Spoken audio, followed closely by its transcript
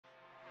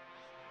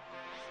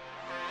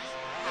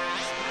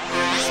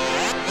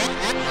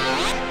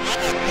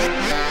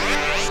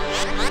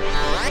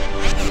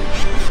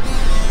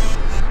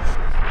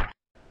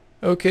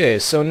Okay,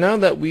 so now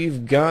that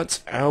we've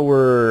got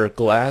our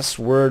glass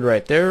word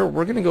right there,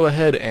 we're going to go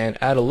ahead and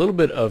add a little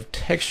bit of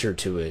texture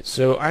to it.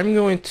 So I'm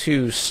going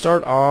to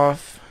start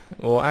off,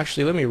 well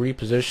actually let me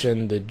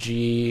reposition the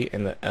G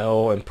and the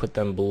L and put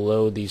them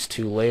below these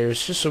two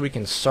layers just so we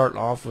can start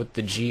off with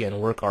the G and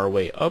work our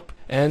way up.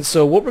 And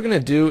so what we're going to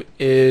do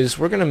is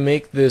we're going to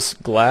make this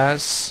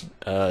glass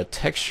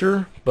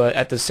texture, but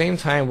at the same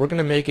time we're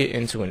going to make it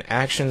into an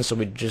action so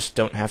we just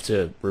don't have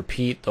to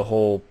repeat the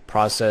whole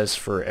process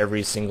for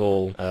every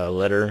single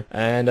letter.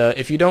 And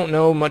if you don't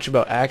know much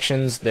about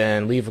actions,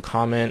 then leave a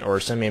comment or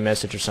send me a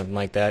message or something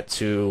like that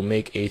to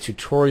make a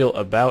tutorial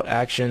about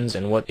actions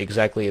and what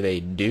exactly they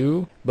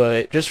do.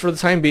 But just for the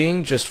time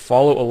being, just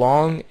follow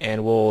along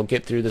and we'll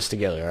get through this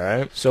together,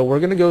 alright? So we're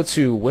going to go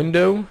to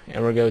Window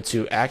and we'll go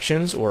to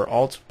Actions, or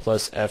Alt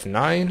plus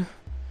F9,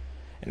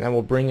 and that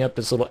will bring up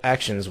this little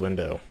Actions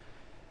window.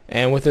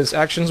 And with this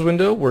Actions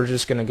window, we're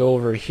just going to go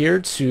over here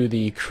to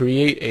the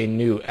Create a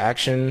New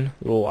Action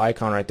little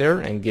icon right there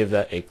and give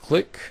that a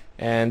click.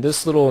 And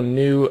this little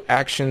new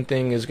action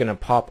thing is going to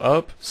pop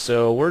up.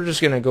 So we're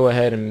just going to go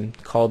ahead and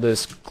call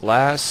this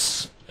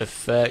Glass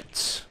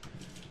Effect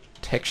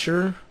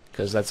Texture,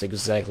 because that's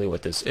exactly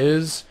what this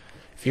is.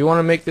 If you want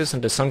to make this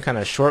into some kind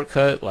of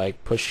shortcut,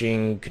 like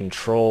pushing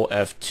Control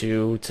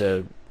F2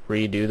 to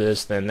redo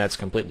this, then that's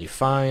completely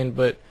fine,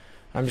 but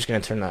I'm just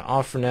going to turn that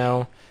off for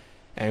now.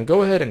 And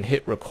go ahead and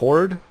hit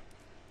record,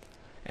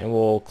 and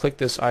we'll click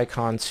this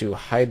icon to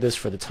hide this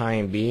for the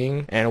time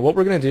being. And what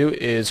we're going to do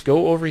is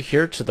go over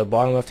here to the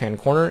bottom left hand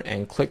corner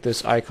and click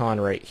this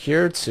icon right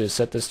here to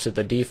set this to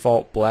the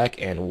default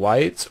black and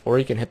white, or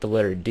you can hit the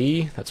letter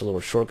D. That's a little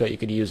shortcut you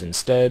could use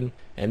instead.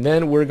 And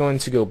then we're going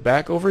to go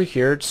back over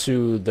here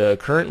to the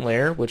current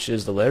layer, which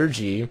is the letter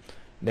G,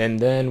 and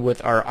then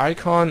with our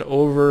icon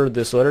over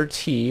this letter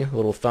T,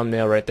 little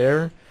thumbnail right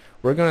there,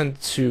 we're going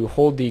to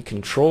hold the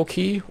Control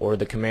key or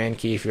the Command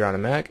key if you're on a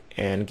Mac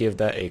and give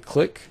that a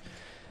click.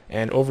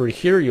 And over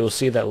here you'll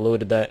see that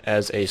loaded that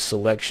as a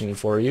selection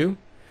for you.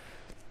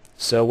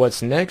 So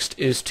what's next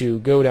is to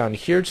go down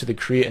here to the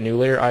Create a New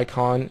Layer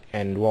icon,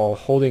 and while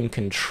holding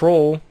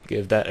Control,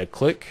 give that a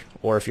click.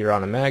 Or if you're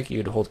on a Mac,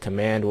 you'd hold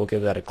Command, we'll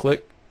give that a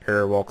click,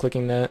 or while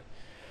clicking that.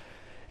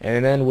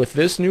 And then with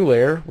this new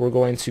layer, we're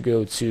going to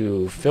go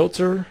to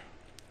Filter,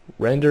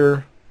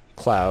 Render,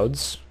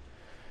 Clouds,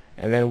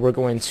 and then we're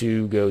going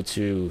to go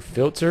to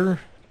Filter,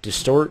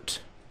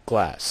 Distort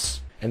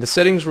Glass. And the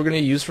settings we're going to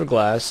use for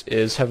glass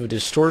is have a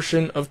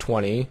distortion of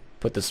 20,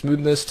 put the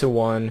smoothness to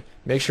 1,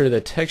 make sure the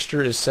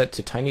texture is set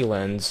to tiny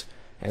lens,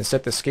 and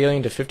set the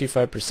scaling to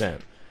 55%.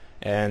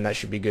 And that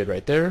should be good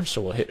right there,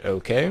 so we'll hit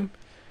OK.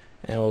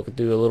 And we'll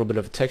do a little bit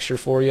of texture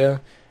for you.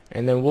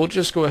 And then we'll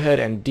just go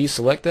ahead and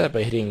deselect that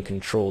by hitting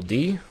Control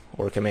D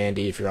or Command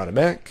D if you're on a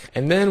Mac.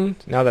 And then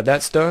now that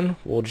that's done,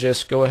 we'll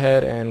just go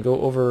ahead and go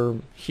over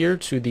here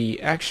to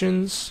the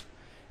Actions,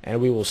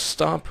 and we will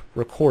stop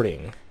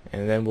recording.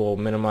 And then we'll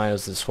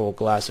minimize this whole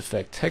glass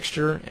effect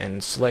texture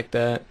and select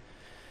that.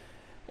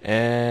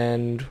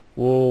 And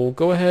we'll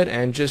go ahead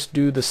and just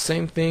do the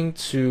same thing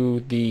to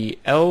the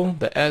L,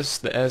 the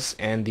S,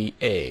 and the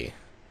A.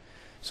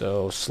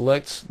 So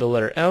select the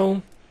letter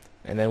L,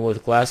 and then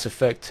with glass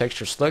effect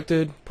texture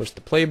selected, push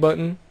the play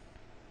button,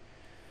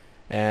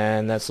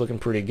 and that's looking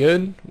pretty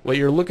good. What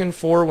you're looking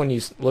for when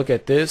you look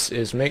at this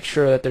is make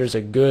sure that there's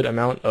a good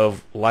amount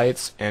of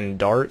lights and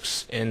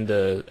darks in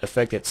the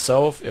effect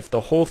itself. If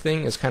the whole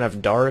thing is kind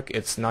of dark,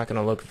 it's not going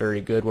to look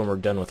very good when we're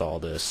done with all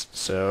this.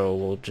 So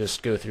we'll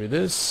just go through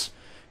this,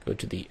 go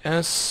to the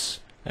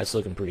S, that's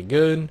looking pretty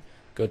good,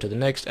 go to the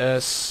next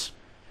S,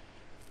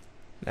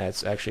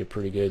 that's actually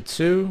pretty good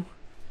too,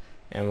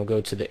 and we'll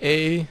go to the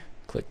A,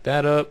 click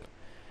that up.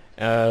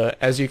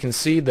 As you can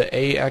see, the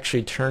A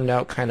actually turned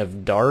out kind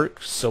of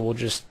dark, so we'll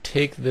just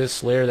take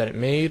this layer that it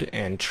made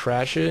and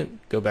trash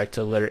it, go back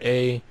to the letter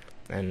A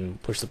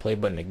and push the play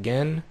button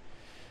again.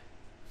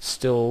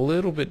 Still a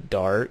little bit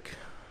dark.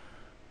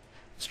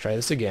 Let's try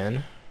this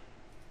again.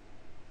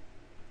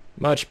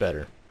 Much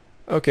better.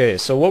 Okay,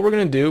 so what we're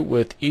going to do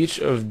with each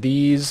of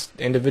these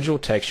individual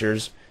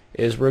textures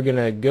is we're going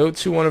to go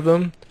to one of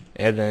them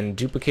and then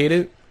duplicate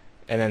it,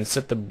 and then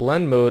set the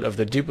blend mode of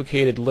the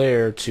duplicated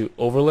layer to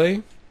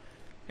overlay,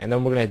 and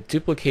then we're going to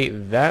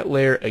duplicate that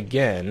layer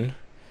again,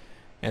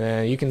 and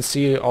then you can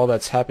see all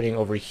that's happening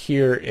over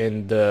here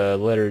in the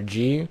letter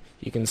G.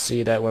 You can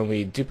see that when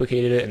we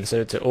duplicated it and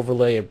set it to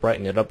overlay, it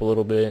brightened it up a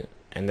little bit,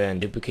 and then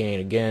duplicating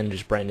it again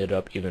just brightened it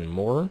up even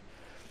more.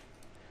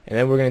 And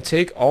then we're going to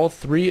take all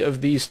three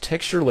of these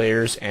texture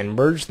layers and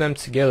merge them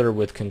together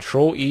with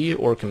Control E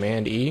or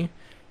Command E,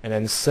 and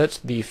then set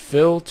the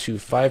fill to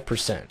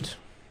 5%.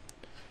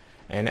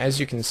 And as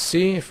you can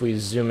see, if we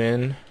zoom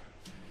in,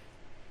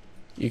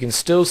 you can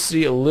still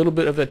see a little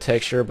bit of the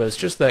texture, but it's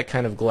just that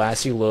kind of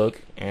glassy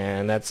look,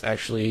 and that's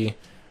actually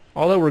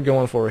all that we're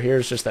going for here,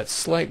 is just that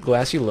slight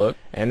glassy look.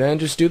 And then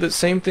just do the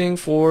same thing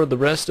for the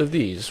rest of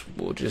these.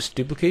 We'll just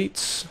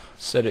duplicate,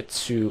 set it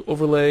to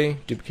overlay,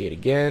 duplicate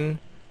again,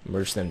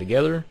 merge them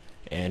together,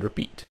 and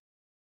repeat.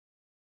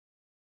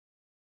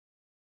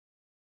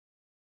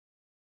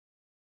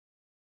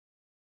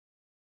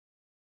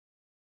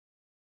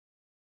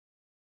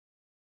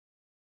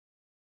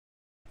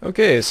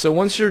 Okay, so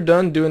once you're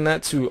done doing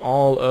that to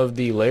all of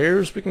the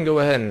layers, we can go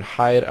ahead and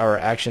hide our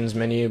actions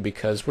menu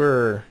because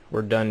we're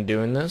done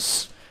doing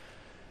this.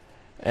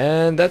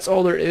 And that's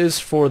all there is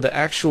for the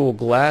actual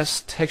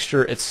glass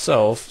texture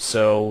itself,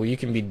 so you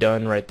can be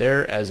done right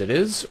there as it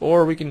is,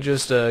 or we can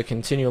just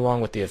continue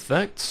along with the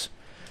effects.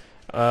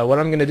 What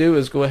I'm going to do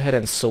is go ahead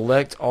and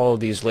select all of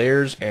these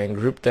layers and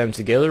group them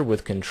together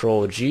with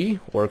Control G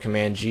or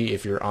Command G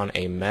if you're on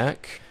a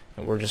Mac.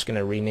 And we're just going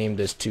to rename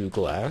this to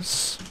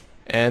glass.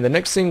 And the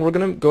next thing we're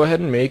going to go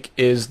ahead and make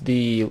is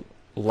the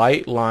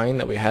light line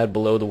that we had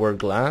below the word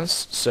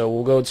glass. So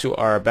we'll go to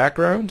our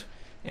background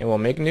and we'll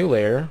make a new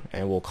layer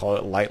and we'll call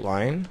it light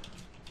line.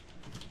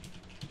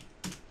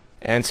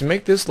 And to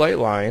make this light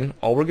line,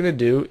 all we're going to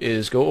do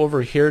is go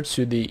over here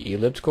to the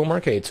elliptical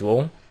marquee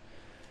tool,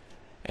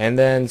 and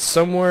then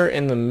somewhere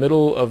in the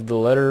middle of the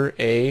letter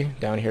A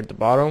down here at the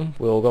bottom,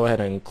 we'll go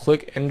ahead and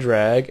click and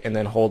drag and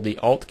then hold the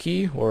Alt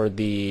key or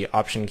the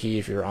Option key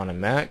if you're on a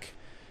Mac,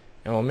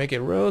 and we'll make it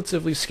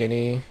relatively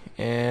skinny,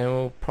 and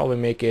we'll probably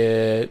make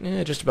it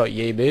just about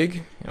yay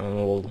big, and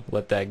we'll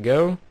let that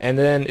go. And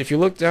then if you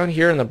look down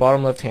here in the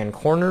bottom left hand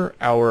corner,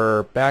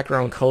 our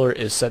background color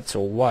is set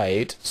to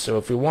white, so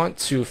if we want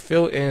to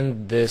fill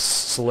in this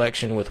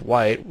selection with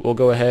white, we'll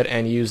go ahead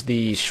and use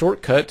the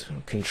shortcut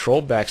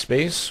Control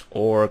Backspace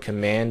or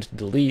Command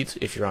Delete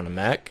if you're on a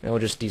Mac, and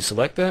we'll just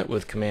deselect that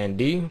with Command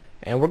D,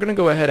 and we're going to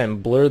go ahead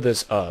and blur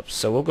this up.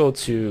 So we'll go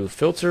to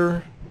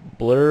Filter,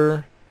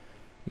 Blur,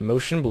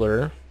 Motion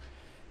Blur,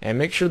 and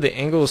make sure the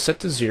angle is set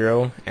to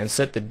 0 and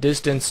set the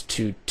distance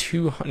to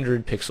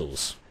 200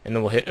 pixels, and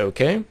then we'll hit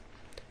OK.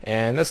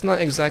 And that's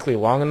not exactly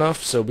long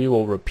enough, so we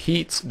will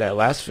repeat that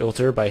last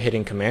filter by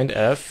hitting Command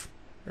F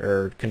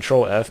or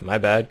Control F, my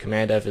bad.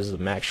 Command F is the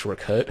Mac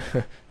shortcut.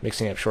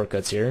 Mixing up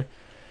shortcuts here.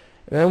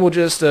 And then we'll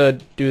just do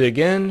it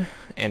again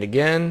and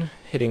again,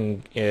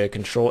 hitting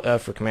Control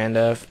F or Command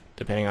F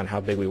depending on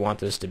how big we want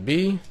this to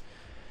be.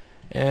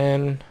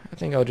 And I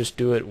think I'll just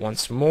do it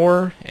once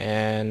more,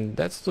 and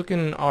that's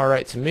looking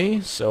alright to me.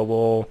 So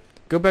we'll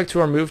go back to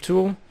our move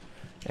tool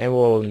and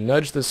we'll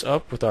nudge this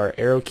up with our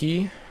arrow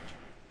key,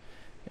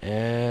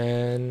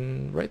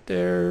 and right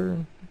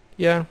there,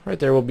 yeah, right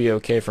there will be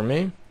okay for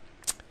me.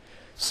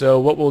 So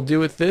what we'll do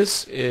with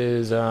this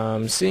is,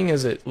 seeing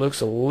as it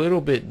looks a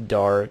little bit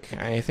dark,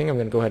 I think I'm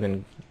going to go ahead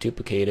and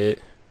duplicate it.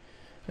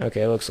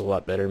 Okay, it looks a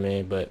lot better to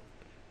me, but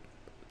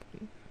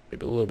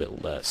maybe a little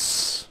bit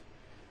less.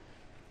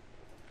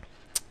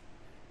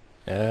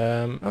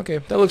 Okay,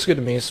 that looks good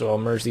to me, so I'll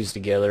merge these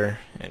together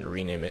and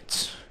rename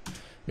it,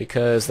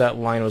 because that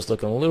line was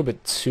looking a little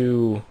bit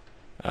too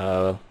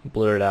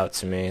blurred out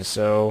to me.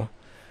 So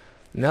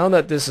now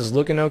that this is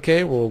looking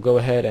okay, we'll go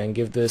ahead and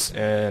give this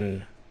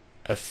an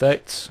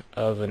effect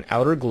of an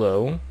outer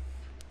glow,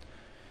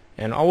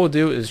 and all we'll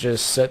do is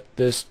just set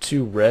this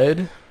to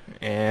red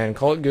and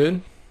call it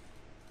good.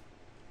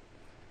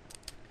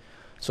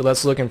 So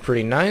that's looking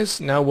pretty nice.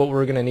 Now what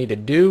we're going to need to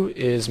do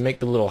is make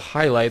the little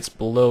highlights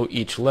below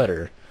each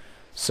letter.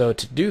 So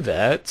to do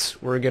that,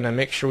 we're going to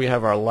make sure we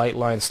have our light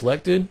line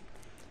selected,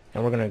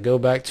 and we're going to go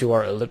back to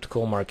our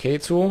elliptical marquee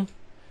tool,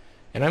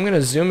 and I'm going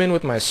to zoom in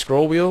with my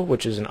scroll wheel,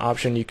 which is an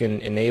option you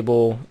can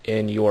enable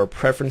in your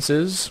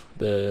preferences,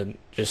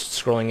 just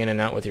scrolling in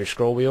and out with your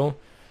scroll wheel.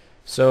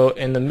 So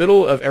in the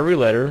middle of every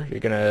letter, you're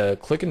going to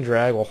click and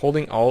drag while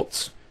holding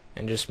Alt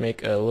and just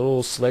make a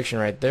little selection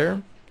right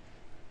there,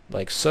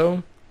 like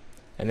so.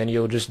 And then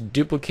you'll just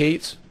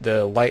duplicate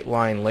the light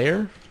line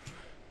layer,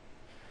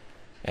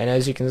 and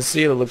as you can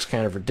see, it looks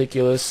kind of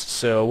ridiculous.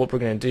 So what we're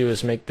going to do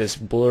is make this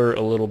blur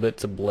a little bit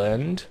to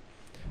blend.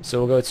 So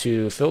we'll go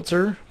to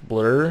Filter,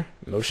 Blur,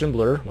 Motion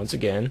Blur once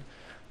again,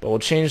 but we'll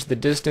change the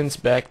distance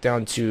back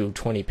down to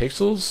 20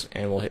 pixels,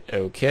 and we'll hit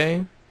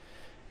OK,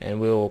 and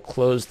we'll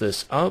close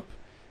this up,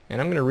 and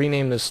I'm going to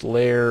rename this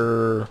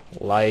layer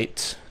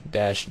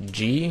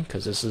Light-G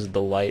because this is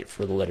the light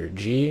for the letter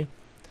G.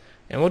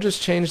 And we'll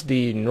just change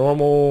the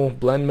normal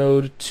blend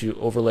mode to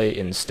overlay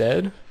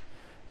instead,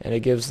 and it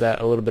gives that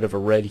a little bit of a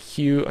red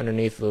hue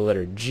underneath the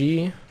letter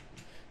G.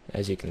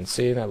 As you can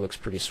see, that looks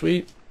pretty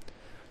sweet.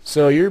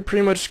 So you're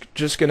pretty much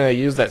just going to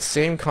use that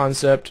same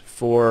concept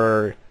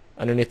for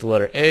underneath the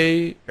letter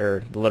A,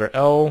 or the letter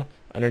L,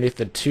 underneath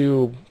the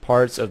two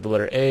parts of the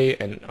letter A,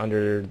 and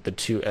under the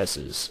two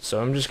S's.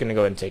 So I'm just going to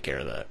go ahead and take care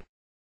of that.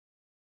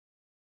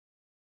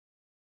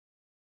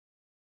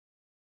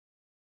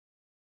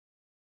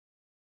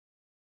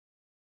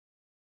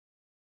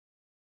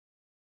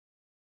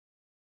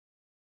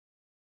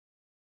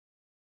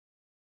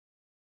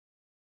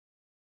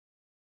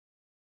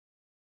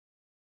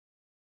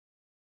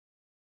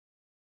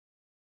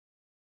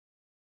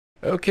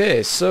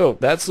 Okay, so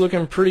that's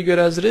looking pretty good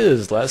as it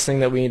is. Last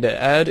thing that we need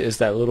to add is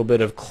that little bit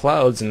of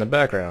clouds in the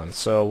background.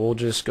 So we'll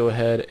just go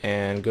ahead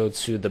and go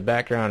to the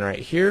background right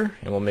here,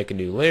 and we'll make a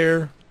new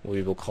layer.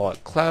 We will call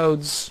it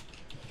clouds.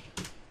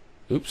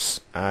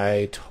 Oops,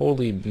 I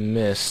totally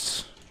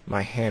missed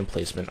my hand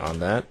placement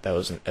on that. That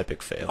was an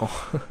epic fail.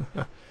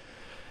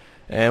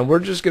 And we're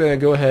just going to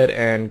go ahead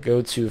and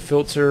go to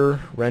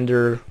Filter,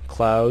 Render,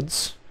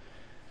 Clouds.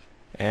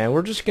 And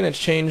we're just going to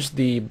change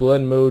the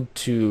blend mode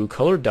to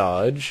color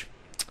dodge.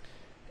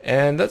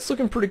 And that's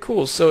looking pretty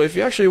cool. So if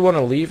you actually want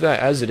to leave that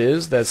as it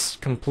is, that's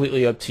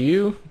completely up to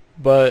you.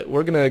 But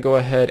we're going to go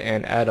ahead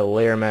and add a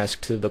layer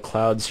mask to the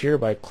clouds here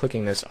by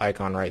clicking this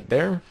icon right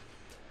there.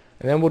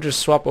 And then we'll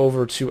just swap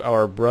over to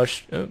our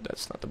brush. Oh,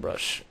 that's not the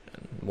brush.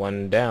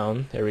 One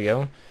down. There we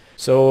go.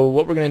 So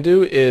what we're going to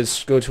do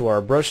is go to our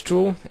brush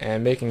tool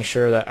and making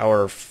sure that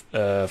our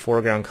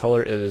foreground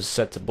color is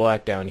set to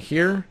black down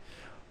here.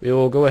 We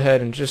will go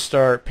ahead and just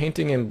start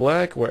painting in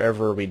black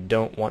wherever we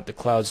don't want the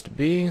clouds to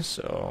be.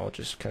 So I'll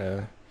just kind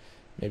of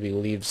maybe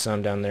leave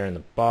some down there in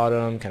the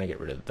bottom, kind of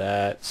get rid of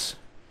that.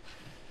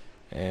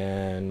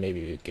 And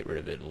maybe get rid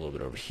of it a little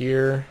bit over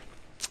here.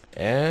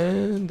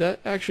 And that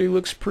actually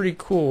looks pretty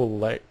cool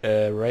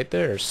right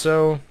there.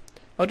 So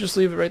I'll just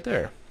leave it right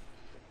there.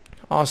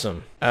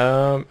 Awesome.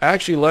 I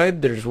actually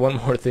lied. There's one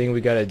more thing we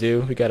gotta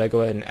do. We gotta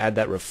go ahead and add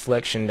that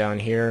reflection down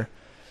here.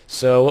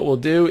 So what we'll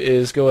do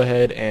is go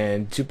ahead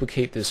and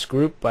duplicate this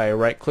group by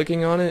right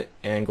clicking on it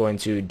and going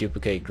to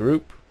duplicate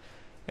group,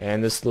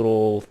 and this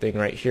little thing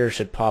right here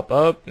should pop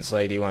up. It's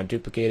like, do you want to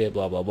duplicate it,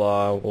 blah blah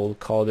blah. We'll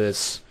call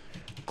this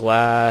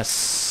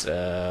glass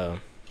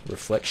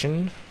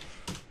reflection.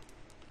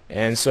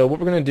 And so what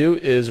we're going to do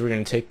is we're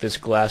going to take this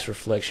glass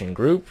reflection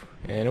group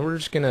and we're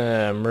just going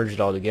to merge it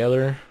all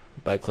together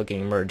by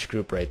clicking merge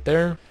group right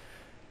there.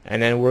 And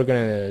then we're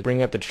going to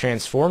bring up the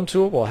transform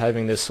tool while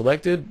having this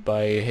selected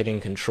by hitting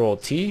Control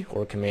T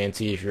or Command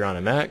T if you're on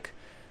a Mac.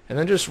 And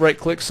then just right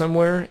click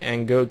somewhere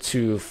and go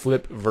to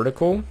flip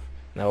vertical.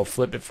 That will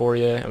flip it for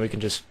you, and we can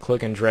just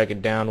click and drag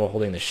it down while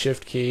holding the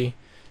shift key,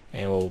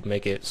 and we'll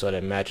make it so that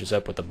it matches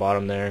up with the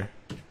bottom there.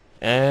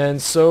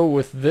 And so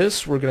with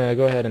this, we're going to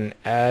go ahead and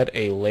add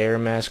a layer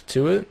mask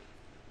to it.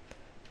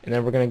 And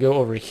then we're going to go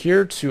over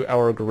here to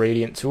our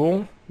gradient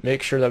tool.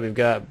 Make sure that we've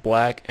got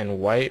black and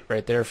white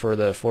right there for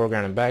the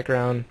foreground and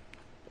background.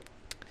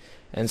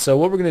 And so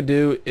what we're going to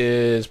do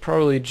is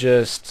probably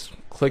just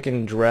click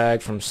and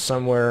drag from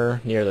somewhere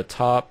near the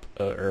top,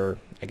 or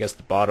I guess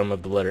the bottom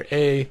of the letter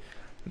A,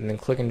 and then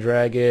click and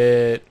drag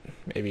it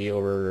maybe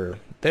over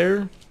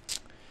there.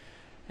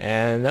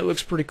 And that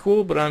looks pretty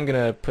cool, but I'm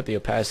going to put the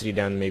opacity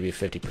down to maybe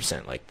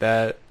 50% like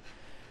that.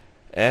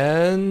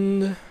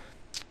 And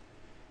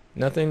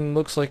nothing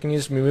looks like it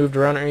needs to be moved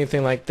around or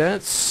anything like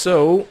that,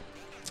 so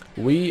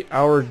we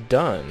are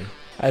done.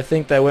 I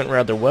think that went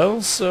rather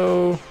well,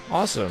 so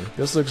awesome.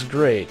 This looks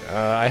great.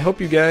 I hope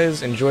you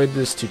guys enjoyed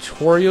this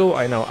tutorial.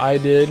 I know I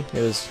did.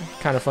 It was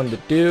kind of fun to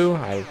do.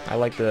 I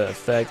like the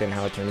effect and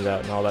how it turns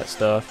out and all that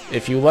stuff.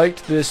 If you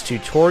liked this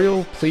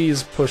tutorial,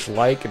 please push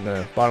like in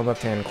the bottom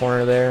left hand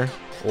corner there.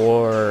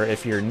 Or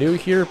if you're new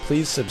here,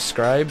 please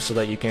subscribe so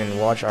that you can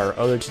watch our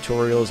other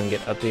tutorials and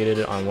get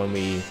updated on when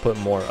we put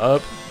more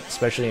up.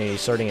 Especially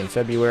starting in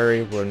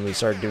February when we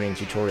start doing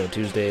Tutorial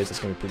Tuesdays. It's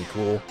going to be pretty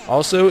cool.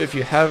 Also, if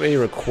you have a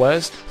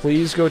request,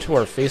 please go to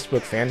our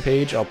Facebook fan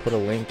page. I'll put a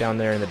link down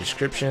there in the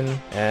description.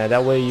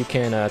 That way you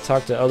can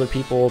talk to other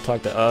people,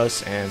 talk to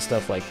us, and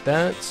stuff like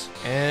that.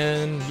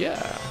 And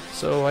yeah,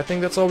 so I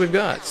think that's all we've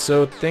got.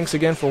 So thanks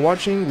again for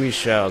watching. We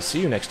shall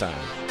see you next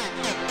time.